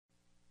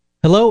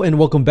Hello and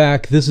welcome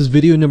back. This is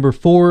video number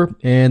 4,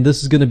 and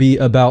this is going to be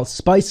about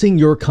spicing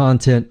your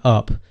content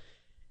up.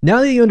 Now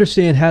that you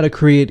understand how to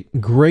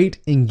create great,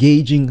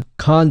 engaging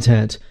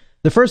content,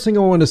 the first thing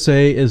I want to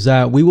say is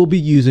that we will be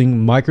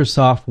using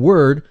Microsoft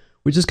Word,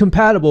 which is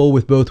compatible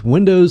with both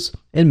Windows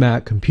and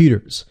Mac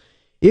computers.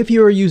 If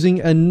you are using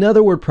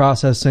another word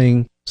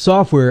processing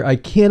software, I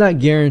cannot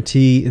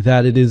guarantee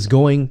that it is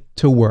going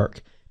to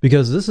work,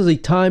 because this is a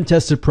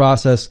time-tested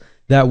process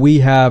that we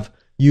have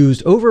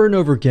used over and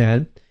over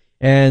again.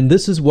 And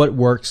this is what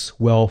works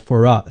well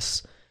for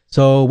us.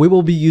 So we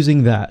will be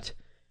using that.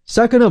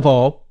 Second of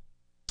all,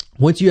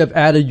 once you have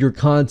added your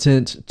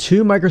content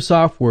to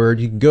Microsoft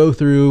Word, you can go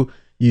through,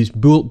 use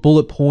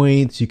bullet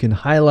points, you can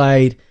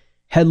highlight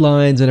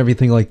headlines and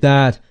everything like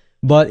that.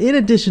 But in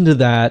addition to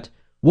that,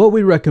 what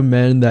we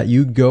recommend that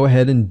you go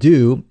ahead and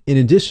do in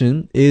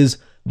addition is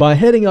by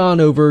heading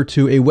on over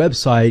to a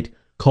website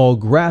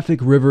called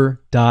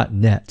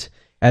graphicriver.net,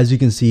 as you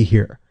can see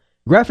here.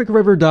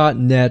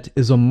 Graphicriver.net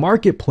is a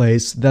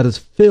marketplace that is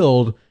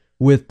filled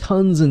with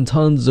tons and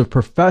tons of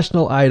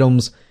professional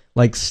items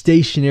like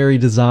stationery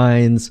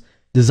designs,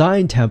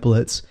 design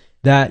templates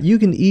that you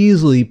can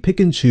easily pick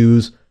and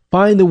choose,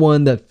 find the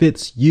one that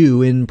fits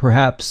you and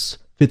perhaps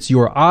fits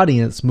your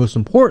audience most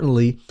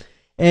importantly,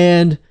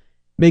 and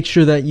make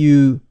sure that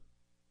you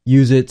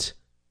use it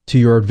to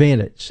your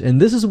advantage. And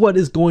this is what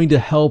is going to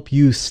help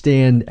you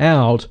stand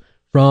out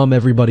from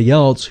everybody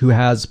else who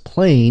has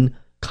plain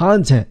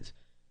content.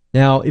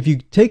 Now, if you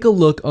take a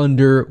look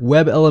under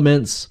web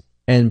elements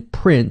and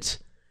print,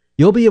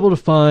 you'll be able to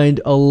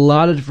find a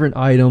lot of different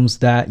items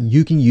that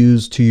you can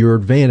use to your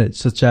advantage,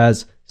 such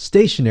as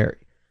stationery.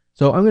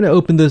 So I'm going to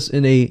open this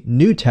in a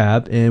new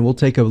tab and we'll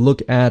take a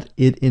look at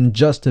it in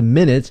just a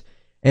minute.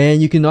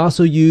 And you can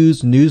also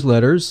use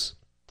newsletters,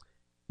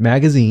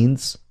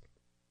 magazines,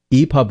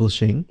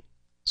 e-publishing.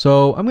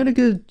 So I'm going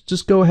to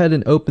just go ahead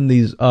and open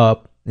these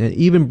up, and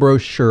even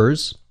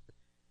brochures.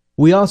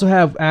 We also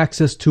have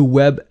access to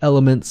web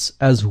elements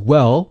as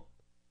well,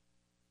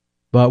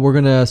 but we're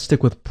going to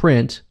stick with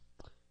print.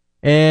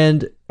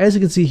 And as you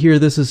can see here,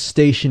 this is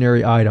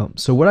stationery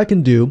items. So what I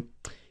can do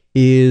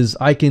is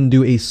I can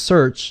do a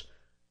search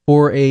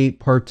for a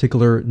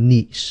particular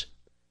niche.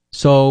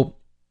 So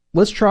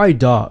let's try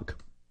dog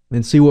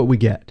and see what we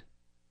get.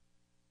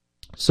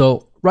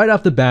 So right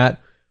off the bat,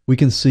 we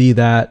can see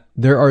that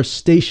there are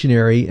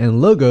stationery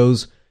and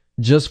logos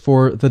just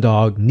for the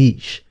dog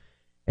niche.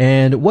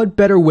 And what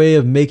better way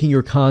of making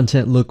your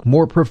content look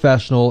more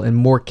professional and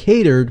more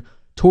catered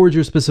towards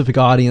your specific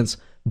audience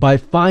by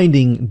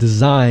finding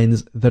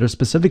designs that are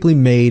specifically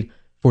made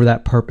for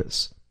that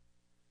purpose.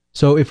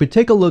 So if we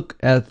take a look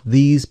at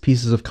these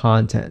pieces of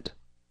content,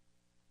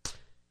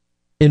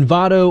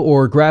 Envato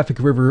or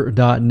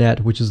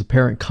graphicriver.net, which is the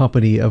parent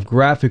company of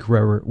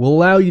Graphicriver, will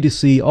allow you to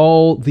see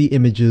all the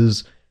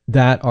images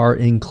that are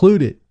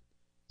included.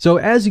 So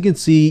as you can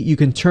see, you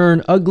can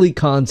turn ugly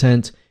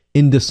content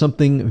into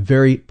something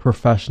very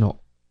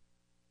professional.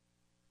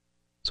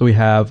 So we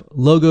have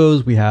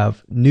logos, we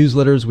have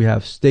newsletters, we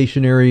have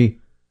stationery,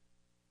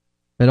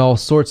 and all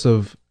sorts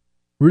of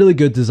really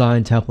good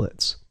design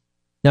templates.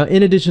 Now,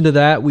 in addition to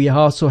that, we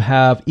also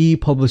have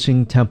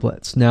e-publishing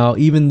templates. Now,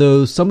 even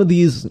though some of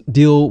these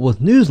deal with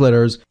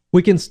newsletters,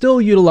 we can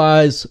still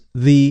utilize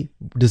the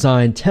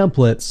design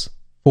templates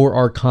for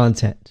our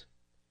content.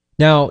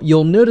 Now,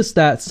 you'll notice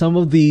that some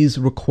of these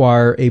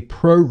require a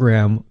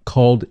program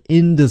called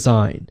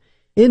InDesign.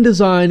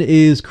 InDesign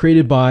is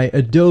created by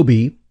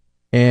Adobe,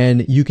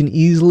 and you can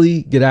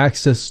easily get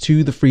access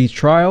to the free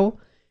trial.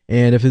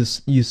 And if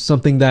it's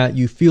something that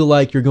you feel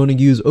like you're going to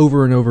use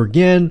over and over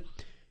again,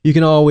 you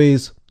can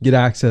always get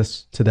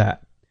access to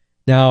that.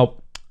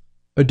 Now,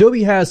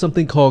 Adobe has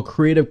something called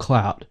Creative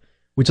Cloud,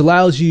 which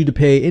allows you to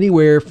pay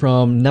anywhere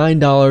from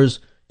 $9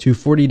 to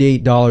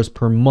 $48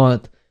 per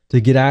month to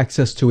get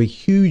access to a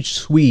huge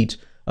suite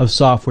of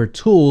software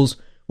tools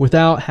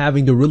without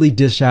having to really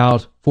dish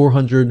out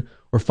 $400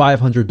 or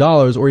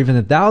 $500 or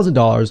even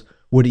 $1,000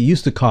 what it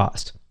used to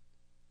cost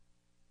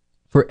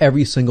for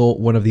every single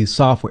one of these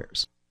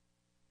softwares.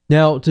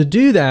 Now, to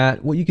do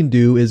that, what you can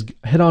do is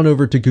head on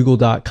over to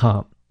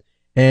google.com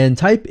and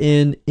type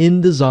in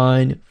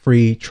InDesign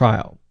free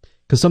trial,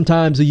 because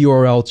sometimes the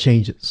URL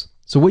changes.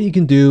 So what you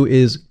can do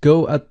is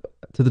go up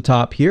to the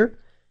top here,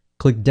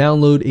 click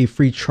download a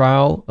free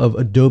trial of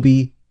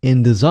Adobe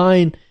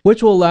InDesign,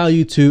 which will allow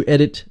you to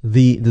edit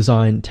the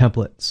design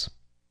templates.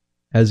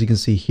 As you can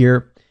see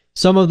here,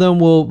 some of them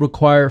will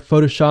require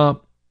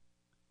Photoshop.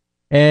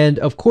 And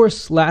of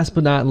course, last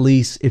but not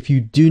least, if you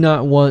do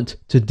not want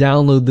to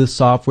download this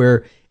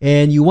software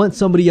and you want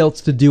somebody else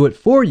to do it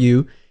for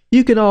you,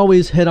 you can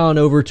always head on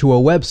over to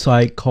a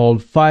website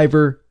called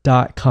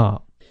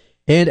Fiverr.com.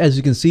 And as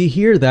you can see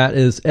here, that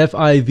is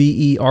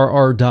Fiverr.com,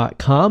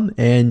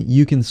 and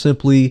you can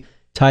simply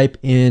type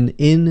in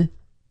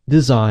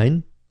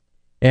InDesign,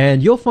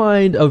 and you'll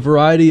find a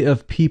variety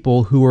of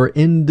people who are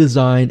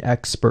InDesign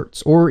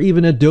experts or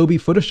even Adobe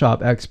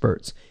Photoshop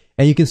experts.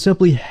 And you can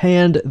simply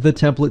hand the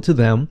template to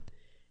them,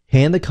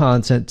 hand the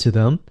content to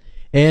them,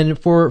 And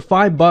for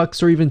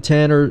 $5 or even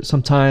 10 or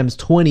sometimes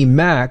 20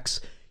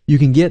 max, you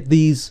can get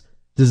these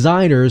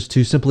designers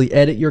to simply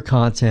edit your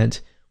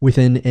content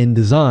within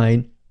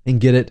InDesign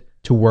and get it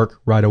to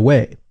work right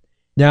away.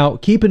 Now,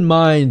 keep in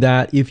mind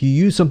that if you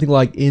use something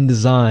like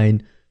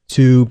InDesign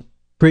to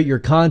create your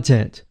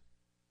content,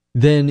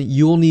 then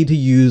you will need to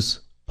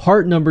use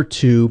part number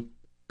 2,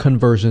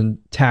 conversion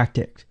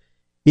tactic.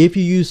 If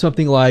you use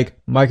something like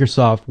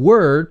Microsoft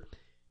Word,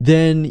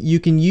 then you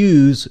can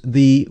use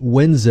the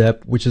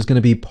WinZip, which is going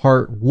to be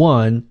part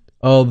 1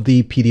 of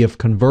the PDF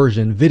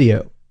conversion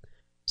video.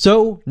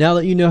 So now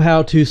that you know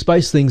how to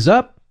spice things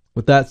up,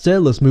 with that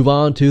said, let's move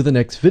on to the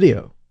next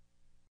video.